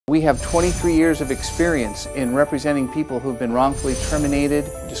We have 23 years of experience in representing people who've been wrongfully terminated,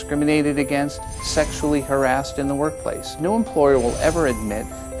 discriminated against, sexually harassed in the workplace. No employer will ever admit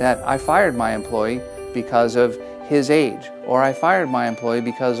that I fired my employee because of his age, or I fired my employee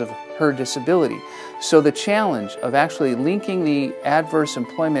because of her disability. So the challenge of actually linking the adverse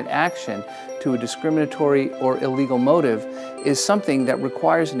employment action to a discriminatory or illegal motive is something that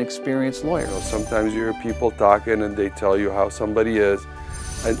requires an experienced lawyer. Sometimes you hear people talking and they tell you how somebody is.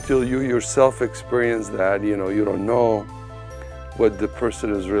 Until you yourself experience that, you don't know what the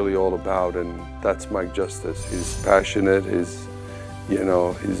person is really all about, and that's Mike Justice. He's passionate, he's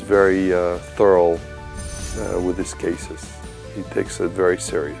very thorough with his cases. He takes it very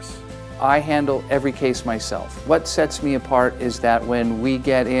serious. I handle every case myself. What sets me apart is that when we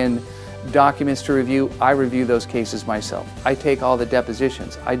get in documents to review, I review those cases myself. I take all the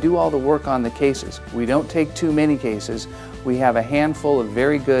depositions. I do all the work on the cases. We don't take too many cases. We have a handful of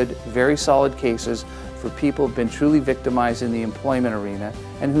very good, very solid cases for people who've been truly victimized in the employment arena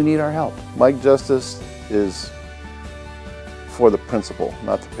and who need our help. Mike Justice is for the principle,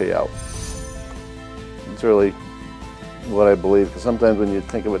 not to pay out. It's really what I believe, because sometimes when you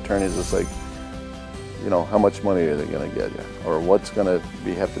think of attorneys, it's like, how much money are they going to get you, or what's going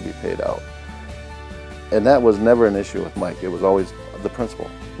to have to be paid out. And that was never an issue with Mike. It was always the principle.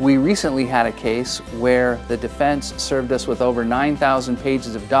 We recently had a case where the defense served us with over 9,000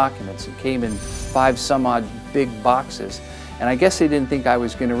 pages of documents. It came in 5 some odd big boxes, and I guess they didn't think I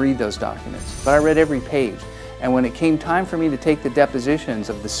was going to read those documents, but I read every page. And when it came time for me to take the depositions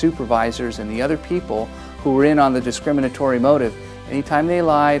of the supervisors and the other people who were in on the discriminatory motive, anytime they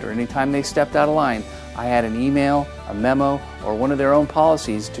lied or anytime they stepped out of line, I had an email, a memo, or one of their own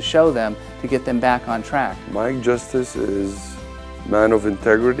policies to show them to get them back on track. Mike Justice is a man of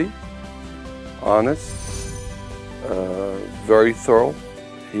integrity, honest, very thorough.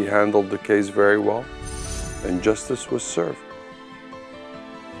 He handled the case very well, and justice was served.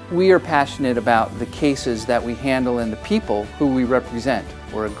 We are passionate about the cases that we handle and the people who we represent.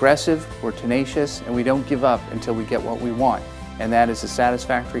 We're aggressive, we're tenacious, and we don't give up until we get what we want. And that is a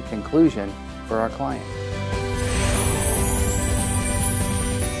satisfactory conclusion for our client.